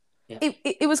days. Yeah.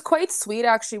 It was quite sweet,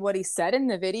 actually, what he said in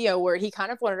the video, where he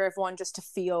kind of wanted everyone just to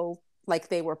feel like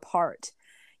they were part.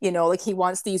 Like he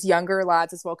wants these younger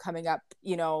lads as well coming up,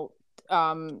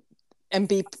 and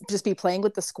be playing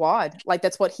with the squad. Like,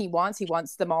 that's what he wants. He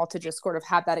wants them all to just sort of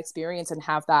have that experience and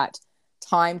have that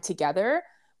time together,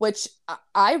 which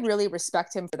I really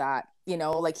respect him for that.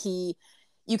 Like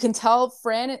you can tell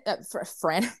Frank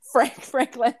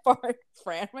Lampard, what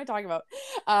am I talking about?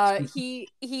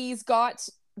 He's got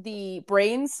the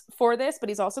brains for this, but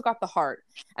he's also got the heart.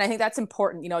 And I think that's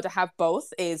important, to have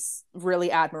both is really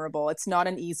admirable. It's not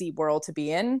an easy world to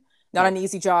be in, not an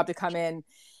easy job to come in.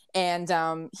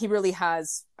 And he really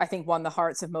has, I think, won the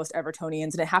hearts of most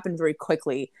Evertonians, and it happened very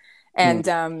quickly. And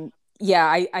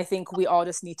I think we all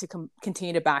just need to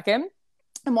continue to back him.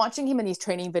 I'm watching him in these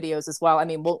training videos as well. I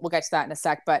mean, we'll get to that in a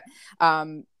sec, but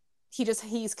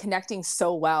he's connecting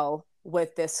so well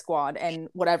with this squad, and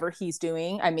whatever he's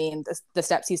doing, I mean, the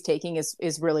steps he's taking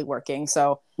is really working.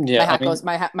 So my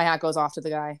hat goes off to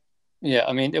the guy. Yeah,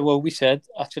 I mean, well, we said,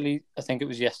 actually, I think it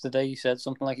was yesterday, he said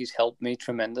something like he's helped me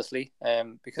tremendously,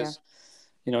 because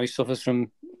he suffers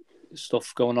from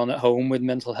stuff going on at home with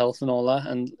mental health and all that,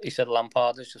 and he said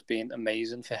Lampard has just been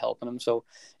amazing for helping him, so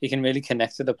he can really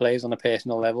connect to the players on a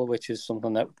personal level, which is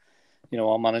something that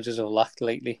our managers have lacked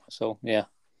lately. So yeah.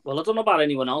 Well, I don't know about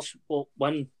anyone else, but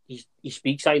when he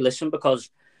speaks, I listen, because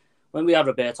when we had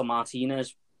Roberto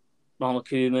Martinez, Ronald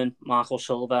Koeman, Marco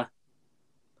Silva,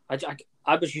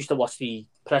 I was used to watch the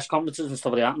press conferences and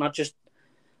stuff like that, and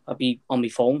I'd be on my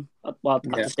phone at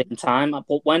the same time.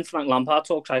 But when Frank Lampard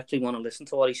talks, I actually want to listen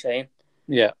to what he's saying.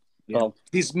 Yeah. So,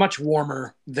 he's much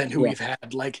warmer than who we've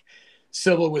had. Like,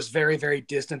 Silva was very, very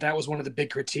distant. That was one of the big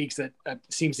critiques that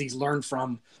seems he's learned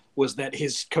from, was that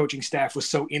his coaching staff was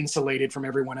so insulated from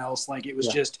everyone else. Like, it was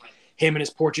just him and his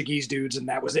Portuguese dudes, and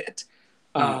that was it.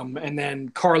 And then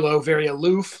Carlo, very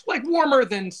aloof, like warmer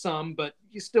than some, but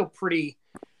he's still pretty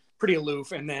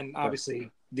aloof. And then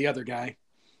obviously the other guy.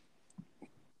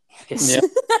 Yeah.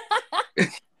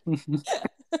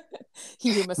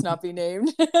 He who must not be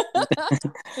named. But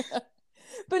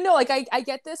no, like I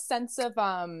get this sense of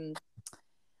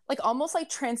like almost like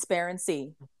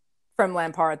transparency from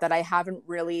Lampard that I haven't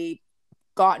really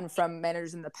gotten from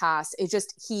managers in the past. He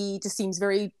just seems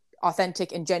very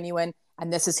authentic and genuine,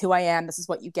 and this is who I am, this is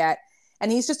what you get.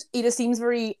 And he just seems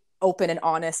very open and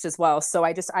honest as well. So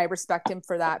I respect him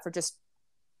for that, for just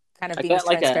kind of being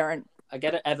transparent. I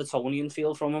get an Evertonian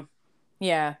feel from him.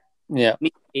 Yeah. Yeah.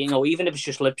 Even if it's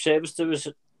just lip service to us,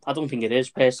 I don't think it is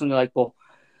personally. Like, but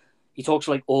he talks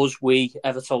like us, we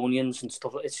Evertonians and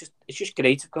stuff. It's just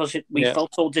great, because we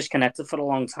felt so disconnected for a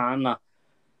long time that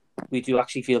we do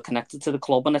actually feel connected to the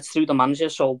club, and it's through the manager.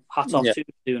 So hats off to him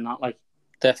doing that. Like,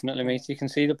 definitely, mate. You can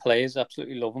see the players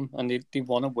absolutely love him, and they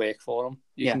want to work for him.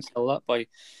 You can tell that by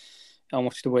how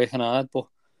much they're working hard. But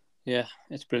yeah,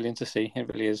 it's brilliant to see. It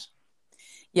really is.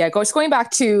 Yeah, just going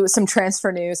back to some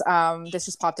transfer news. This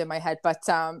just popped in my head, but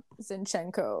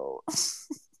Zinchenko,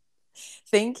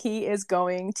 think he is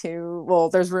going to. Well,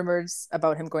 there's rumors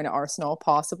about him going to Arsenal,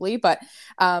 possibly, but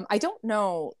I don't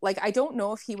know. Like, I don't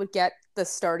know if he would get the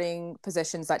starting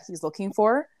positions that he's looking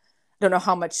for. I don't know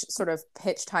how much sort of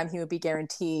pitch time he would be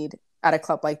guaranteed at a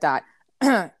club like that.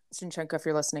 Zinchenko, if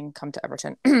you're listening, come to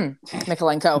Everton.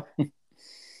 Mikolenko,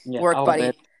 work,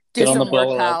 buddy. Do some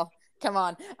work, pal. Come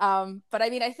on. But I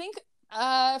mean, I think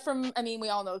we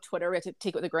all know Twitter, we have to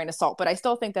take it with a grain of salt, but I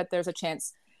still think that there's a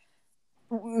chance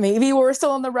maybe we're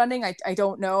still in the running. I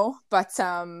don't know, but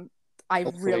I'm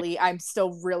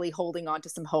still really holding on to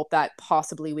some hope that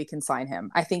possibly we can sign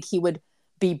him. I think he would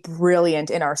be brilliant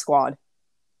in our squad.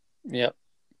 Yep.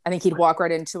 I think he'd walk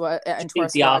right into our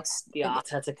squad. The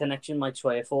Arteta connection might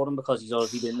sway for him because he's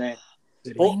already been there.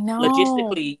 But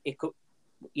logistically, it could.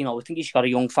 I think he's got a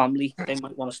young family. They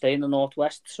might want to stay in the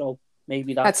Northwest, so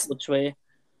maybe that's would sway.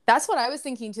 That's what I was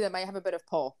thinking too. That might have a bit of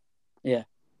pull. Yeah.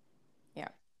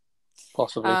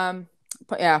 Possibly.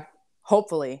 But yeah,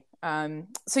 hopefully.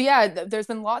 So yeah, there's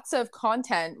been lots of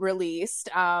content released,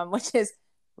 which is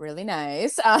really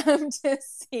nice to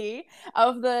see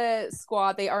of the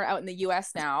squad. They are out in the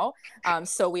US now.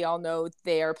 So we all know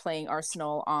they are playing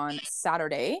Arsenal on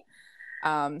Saturday.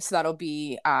 So that'll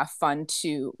be fun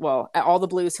to, all the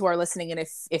Blues who are listening, and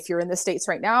if you're in the States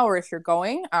right now or if you're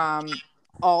going,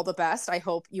 all the best. I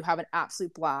hope you have an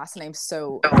absolute blast, and I'm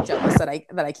so jealous that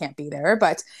I can't be there.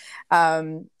 But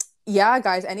yeah,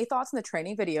 guys, any thoughts on the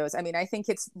training videos? I mean, I think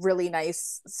it's really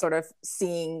nice sort of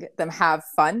seeing them have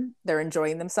fun. They're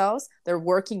enjoying themselves. They're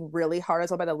working really hard as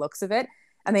well by the looks of it.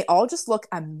 And they all just look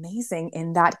amazing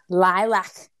in that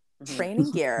lilac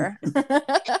training gear.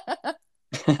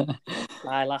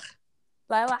 Lilac.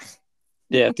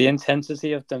 Yeah, the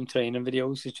intensity of them training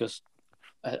videos is just,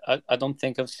 I don't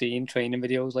think I've seen training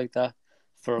videos like that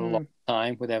for a long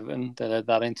time with Everton that are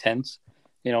that intense.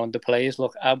 And the players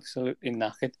look absolutely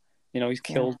knackered. He's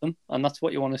killed them, and that's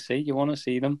what you want to see. You want to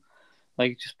see them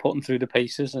like just putting through the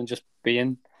paces and just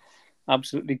being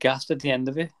absolutely gassed at the end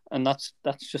of it. And that's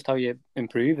just how you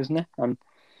improve, isn't it? And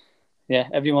yeah,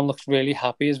 everyone looks really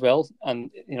happy as well.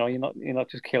 And you're not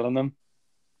just killing them.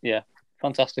 Yeah,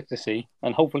 fantastic to see,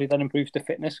 and hopefully that improves the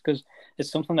fitness, because it's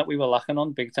something that we were lacking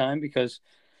on big time, because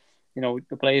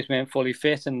the players weren't fully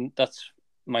fit, and that's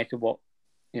might have what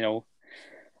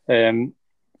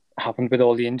happened with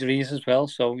all the injuries as well.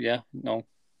 So yeah, no,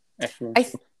 excellent.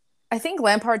 I think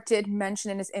Lampard did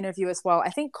mention in his interview as well. I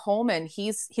think Coleman,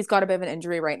 he's got a bit of an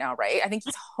injury right now, right? I think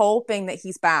he's hoping that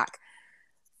he's back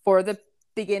for the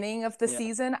beginning of the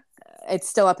season. It's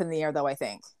still up in the air, though, I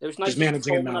think. It was nice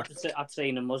managing him at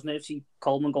training, wasn't it? See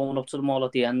Coleman going up to them all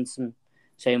at the end and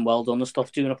saying well done and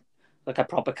stuff, doing like a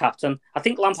proper captain. I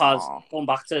think Lampard's going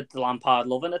back to the Lampard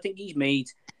love, and I think he's made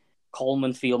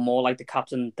Coleman feel more like the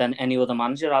captain than any other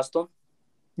manager has done.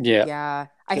 Yeah.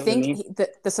 I think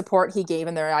the support he gave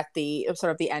in there at the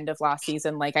sort of the end of last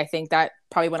season, like I think that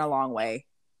probably went a long way.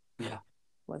 Yeah.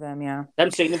 With him, yeah. Them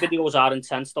training videos are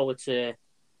intense, though. It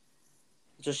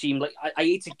just seemed like I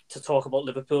hate to talk about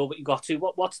Liverpool, but you got to.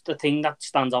 What's the thing that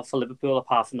stands out for Liverpool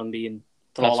apart from them being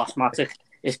all asthmatic?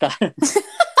 Is that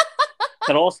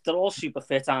they're all super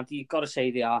fit, aren't they? You've got to say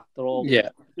they are. They're all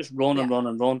just run and run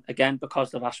and run again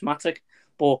because they're asthmatic.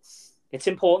 But it's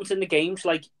important in the games,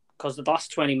 like because the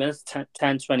last 20 minutes,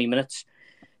 10, 20 minutes,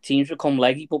 teams become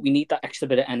leggy, but we need that extra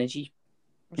bit of energy.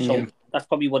 So that's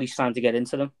probably what he's trying to get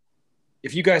into them.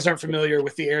 If you guys aren't familiar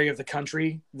with the area of the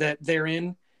country that they're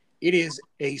in, it is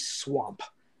a swamp.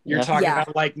 You're talking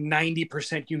about like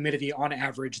 90% humidity on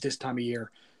average this time of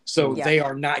year. So they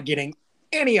are not getting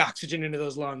any oxygen into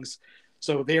those lungs.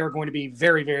 So they are going to be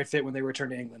very, very fit when they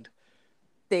return to England.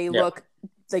 They look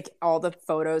like all the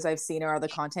photos I've seen or the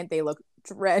content, they look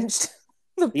drenched.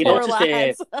 You know,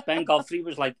 just Ben Godfrey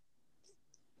was like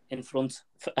in front.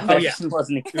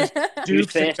 Wasn't he?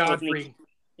 Dukes and Godfrey.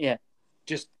 Yeah.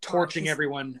 Just torching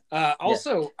everyone.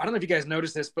 Also, I don't know if you guys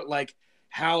noticed this, but like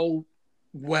how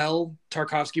well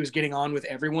Tarkowski was getting on with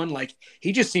everyone. Like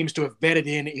he just seems to have bedded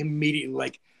in immediately,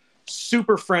 like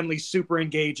super friendly, super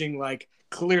engaging, like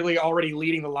clearly already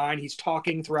leading the line. He's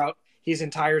talking throughout his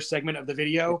entire segment of the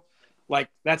video. Like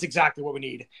that's exactly what we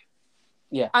need.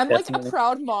 Yeah, I'm definitely like a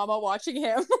proud mama watching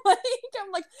him. Like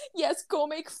I'm like, yes, go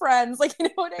make friends. Like you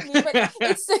know what I mean? But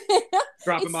it's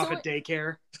drop him off at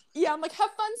daycare. Yeah, I'm like, have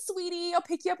fun, sweetie. I'll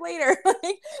pick you up later. But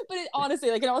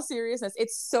honestly, like in all seriousness,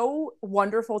 it's so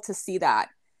wonderful to see that.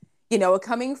 You know,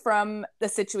 coming from the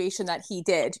situation that he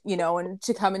did, you know, and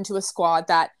to come into a squad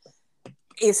that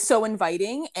is so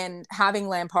inviting, and having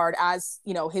Lampard as,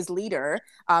 you know, his leader.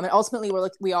 And ultimately,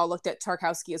 we all looked at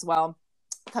Tarkowski as well.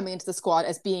 coming into the squad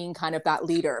as being kind of that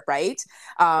leader, right?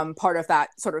 Part of that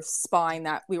sort of spine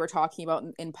that we were talking about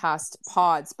in past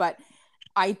pods. But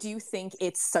I do think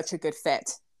it's such a good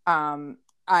fit. I'm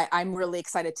really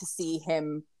excited to see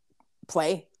him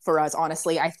play for us,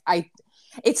 honestly.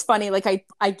 It's funny, like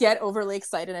I get overly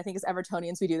excited. I think as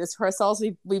Evertonians, we do this to ourselves.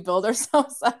 We build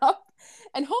ourselves up.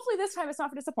 And hopefully this time it's not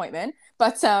for disappointment.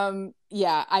 But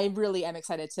yeah, I really am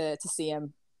excited to see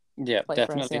him. Yeah,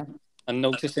 definitely. Us, yeah. And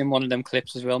noticing one of them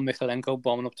clips as well, Michaelenko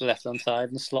bombing up the left-hand side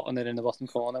and slotting it in the bottom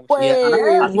corner. What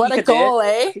a goal,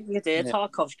 eh? I think you did.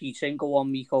 Tarkovsky saying, go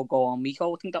on, Miko, go on,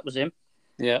 Miko. I think that was him.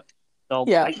 Yeah. So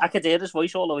yeah. I could hear his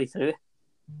voice all the way through.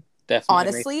 Definitely.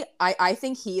 Honestly, I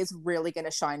think he is really going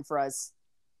to shine for us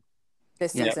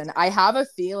this season. I have a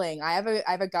feeling. I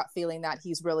have a gut feeling that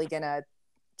he's really going to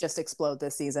just explode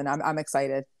this season. I'm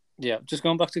excited. Yeah, just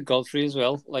going back to Godfrey as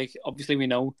well. Like, obviously we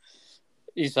know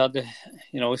he's had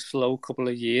a slow couple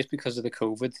of years because of the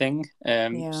COVID thing.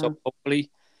 So hopefully,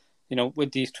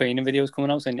 with these training videos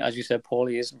coming out, and as you said, Paul,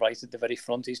 he is right at the very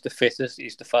front. He's the fittest.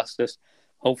 He's the fastest.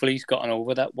 Hopefully he's gotten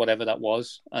over that, whatever that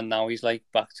was, and now he's like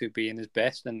back to being his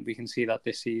best, and we can see that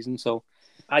this season. So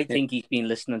I think he's been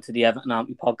listening to the Everton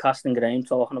Army podcast and Graham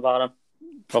talking about him.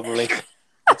 Probably.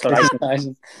 That's what I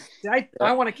think.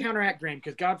 I want to counteract Graham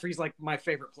because Godfrey's like my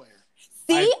favorite player.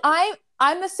 See,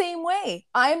 I'm the same way.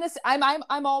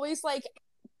 I'm always like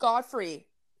Godfrey.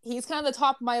 He's kind of the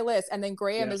top of my list, and then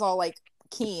Graham is all like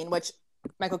Keane, which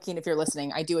Michael Keane, if you're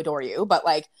listening, I do adore you, but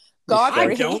like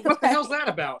Godfrey. I don't. What the hell's that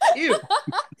about? Ew.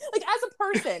 Like as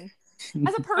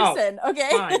a person, okay.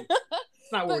 Fine.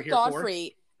 It's not what we're here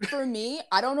Godfrey, for me,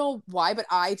 I don't know why, but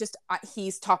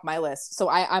he's top of my list. So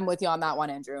I'm with you on that one,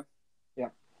 Andrew. Yeah.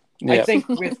 I think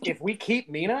if we keep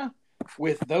Mina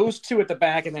with those two at the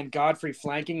back and then Godfrey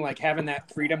flanking, like having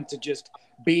that freedom to just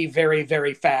be very,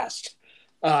 very fast,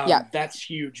 that's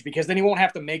huge because then he won't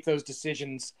have to make those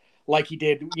decisions like he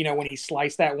did, when he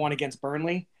sliced that one against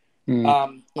Burnley.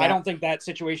 I don't think that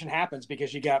situation happens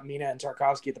because you got Mina and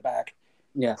Tarkovsky at the back.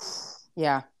 Yeah.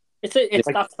 Yeah.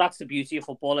 That's the beauty of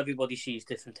football. Everybody sees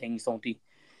different things, don't they?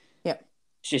 Yeah.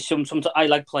 It's just some I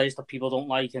like players that people don't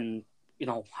like, and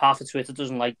half of Twitter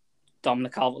doesn't like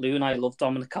Dominic Calvert-Lewin. I love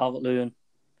Dominic Calvert-Lewin.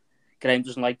 Graham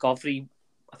doesn't like Godfrey.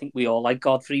 I think we all like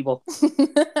Godfrey, but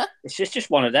it's just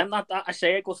one of them. That I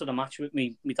say I go to the match with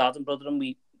me dad and brother, and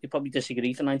we probably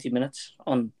disagree for 90 minutes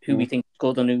on who we think is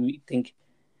good and who we think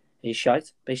is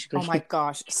shite, basically. Oh my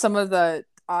gosh. Some of the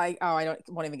I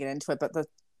won't even get into it, but the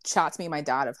chats me and my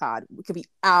dad have had, it could be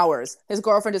hours. His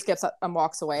girlfriend just gets up and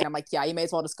walks away, and I'm like, yeah, you may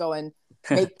as well just go and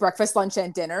make breakfast, lunch,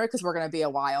 and dinner because we're gonna be a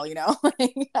while,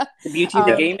 The beauty of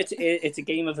the game, it's a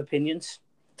game of opinions.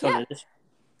 Yeah.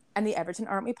 And the Everton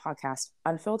Aren't We podcast,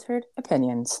 unfiltered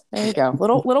opinions. There you go.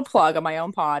 Little plug on my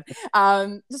own pod.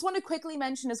 Just want to quickly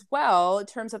mention as well, in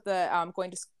terms of the going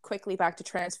just quickly back to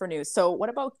transfer news. So what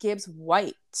about Gibbs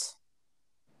White?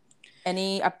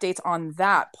 Any updates on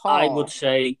that, Paul? I would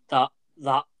say that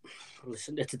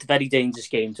listen, it's a very dangerous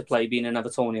game to play being an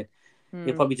Evertonian.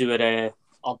 He'll probably do it.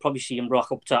 I'll probably see him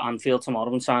rock up to Anfield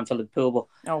tomorrow and sign for Liverpool.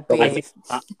 But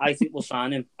I think we'll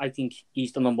sign him. I think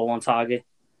he's the number one target.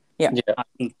 Yeah. I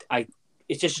think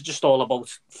it's just all about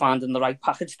finding the right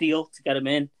package deal to get him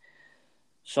in.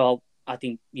 So I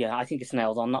think it's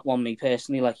nailed on that one, me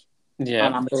personally. And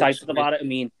I'm excited about it. I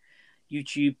mean,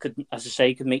 YouTube could, as I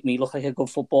say, could make me look like a good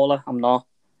footballer. I'm not.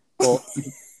 But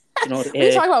what are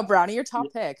you talking about, Brownie? Your top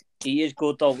pick. He is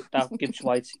good though. That Gibbs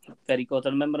White's very good. I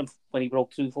remember him when he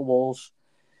broke through for Wolves.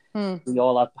 We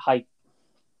all had hype.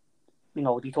 He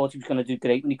thought he was going to do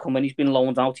great when he come in. He's been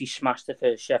loaned out. He smashed it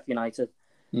for Sheffield United.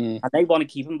 And they want to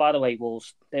keep him, by the way,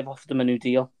 Wolves. They've offered him a new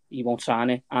deal. He won't sign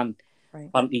it. And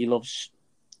apparently he loves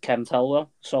Kevin Thelwell.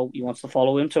 So he wants to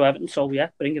follow him to Everton. So, yeah,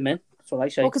 bring him in. That's what I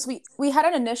say. Well, because we had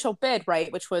an initial bid, right,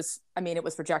 which was, it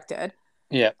was rejected.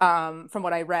 Yeah. From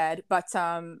what I read. But,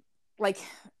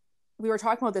 we were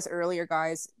talking about this earlier,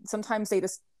 guys. Sometimes they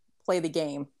just play the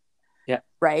game. Yeah.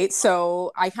 Right.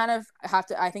 So I kind of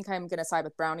I think I'm going to side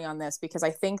with Brownie on this because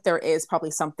I think there is probably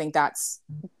something that's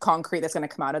concrete that's going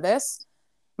to come out of this.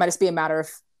 Might just be a matter of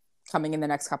coming in the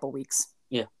next couple of weeks.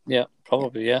 Yeah,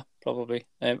 probably.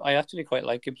 I actually quite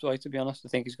like Gibbs White, to be honest. I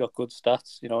think he's got good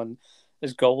stats, and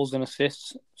his goals and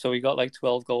assists. So he got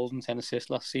 12 goals and 10 assists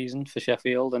last season for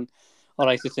Sheffield. And all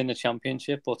right, it's in the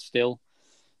Championship, but still,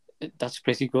 that's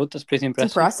pretty good. That's pretty impressive.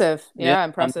 It's impressive. Yeah,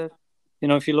 impressive. And,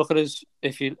 if you look at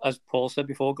as Paul said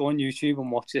before, go on YouTube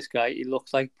and watch this guy. He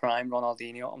looks like prime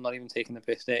Ronaldinho. I'm not even taking the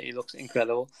piss there. He looks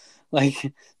incredible.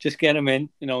 Just get him in.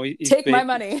 He's take big. My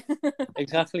money.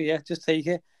 Exactly. Yeah, just take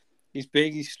it. He's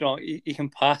big. He's strong. He can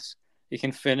pass. He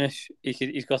can finish.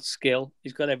 He's got skill.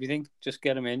 He's got everything. Just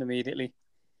get him in immediately.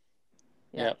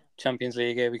 Yeah. Champions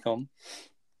League, here we come.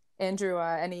 Andrew,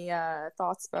 any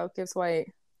thoughts about Gibbs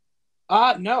White?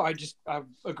 No, I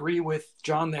agree with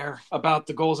John there about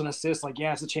the goals and assists. Like,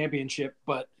 yeah, it's a championship,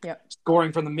 but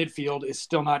scoring from the midfield is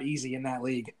still not easy in that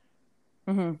league.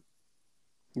 Mm-hmm.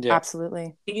 Yeah, absolutely.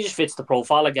 I think he just fits the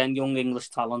profile again. Young English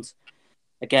talent.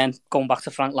 Again, going back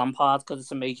to Frank Lampard because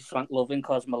it's a major Frank loving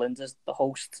because Melinda's the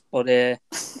host. But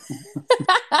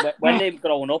when they were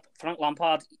growing up, Frank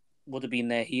Lampard would have been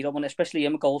their hero, and especially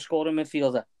him, a goal scoring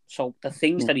midfielder. So the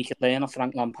things that he could learn of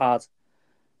Frank Lampard.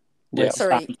 Yeah.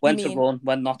 Sorry, when to run,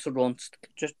 when not to run,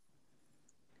 just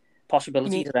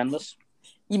possibilities are endless.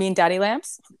 You mean Daddy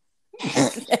Lamps?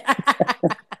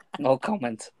 No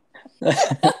comment.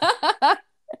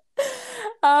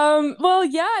 Well,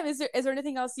 yeah. Is there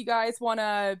anything else you guys want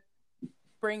to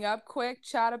bring up, quick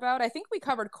chat about? I think we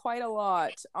covered quite a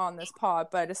lot on this pod,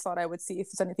 but I just thought I would see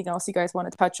if there's anything else you guys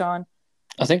want to touch on.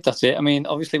 I think that's it. I mean,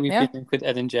 obviously we've been linked with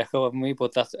Edin Dzeko, haven't we?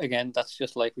 But that's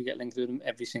just like we get linked with him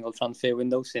every single transfer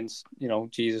window since,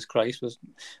 Jesus Christ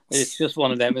it's just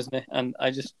one of them, isn't it? And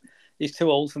he's too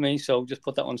old for me, so just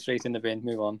put that one straight in the bin,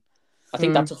 move on. I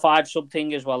think that's a 5-sub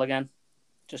thing as well again,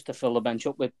 just to fill the bench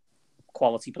up with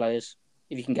quality players.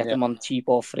 If you can get them on cheap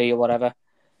or free or whatever.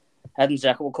 Edin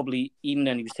Dzeko a couple of, even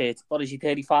when he was 30, what is he,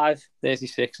 35?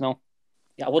 36 now.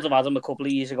 Yeah, I would have had him a couple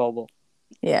of years ago, but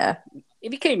yeah.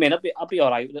 If he came in, I'd be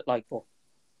all right with it. Like, but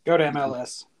go to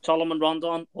MLS. Solomon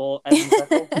Rondon or Edin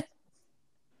Dzeko.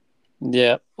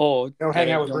 Yeah. Or go hang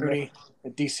out with Rooney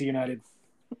at DC United.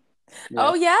 Yeah.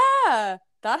 Oh yeah,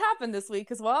 that happened this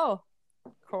week as well.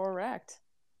 Correct.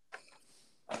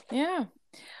 Yeah.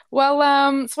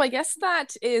 Well, so I guess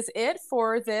that is it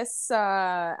for this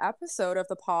episode of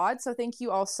the pod. So thank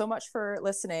you all so much for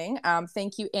listening.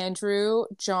 Thank you, Andrew,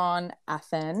 John,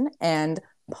 Ethan, and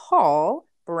Paul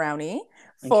Brownie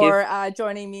for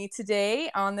joining me today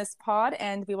on this pod,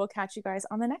 and we will catch you guys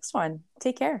on the next one.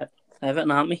 Take care.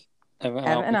 Everton, aren't we?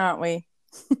 Everton, aren't we?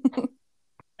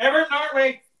 Everton, aren't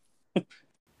we?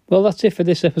 Well, that's it for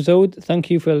this episode. Thank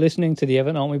you for listening to the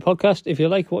Everton Aren't We podcast. If you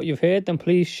like what you've heard, then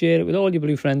please share it with all your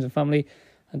blue friends and family.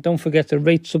 And don't forget to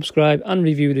rate, subscribe and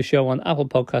review the show on Apple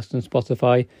Podcasts and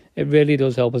Spotify. It really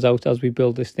does help us out as we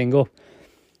build this thing up.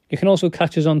 You can also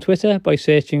catch us on Twitter by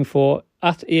searching for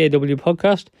 @EAW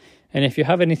Podcast. And if you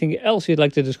have anything else you'd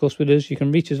like to discuss with us, you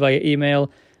can reach us via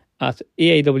email at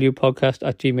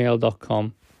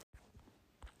eawpodcast@gmail.com.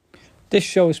 This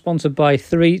show is sponsored by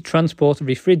 3 Transport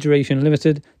Refrigeration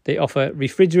Limited. They offer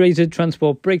refrigerated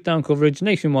transport breakdown coverage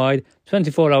nationwide,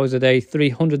 24 hours a day,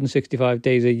 365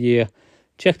 days a year.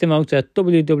 Check them out at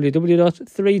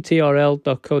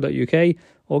www.3trl.co.uk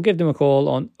or give them a call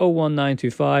on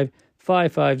 01925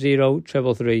 550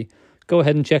 333. Go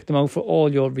ahead and check them out for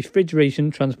all your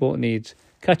refrigeration transport needs.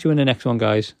 Catch you in the next one,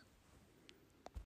 guys.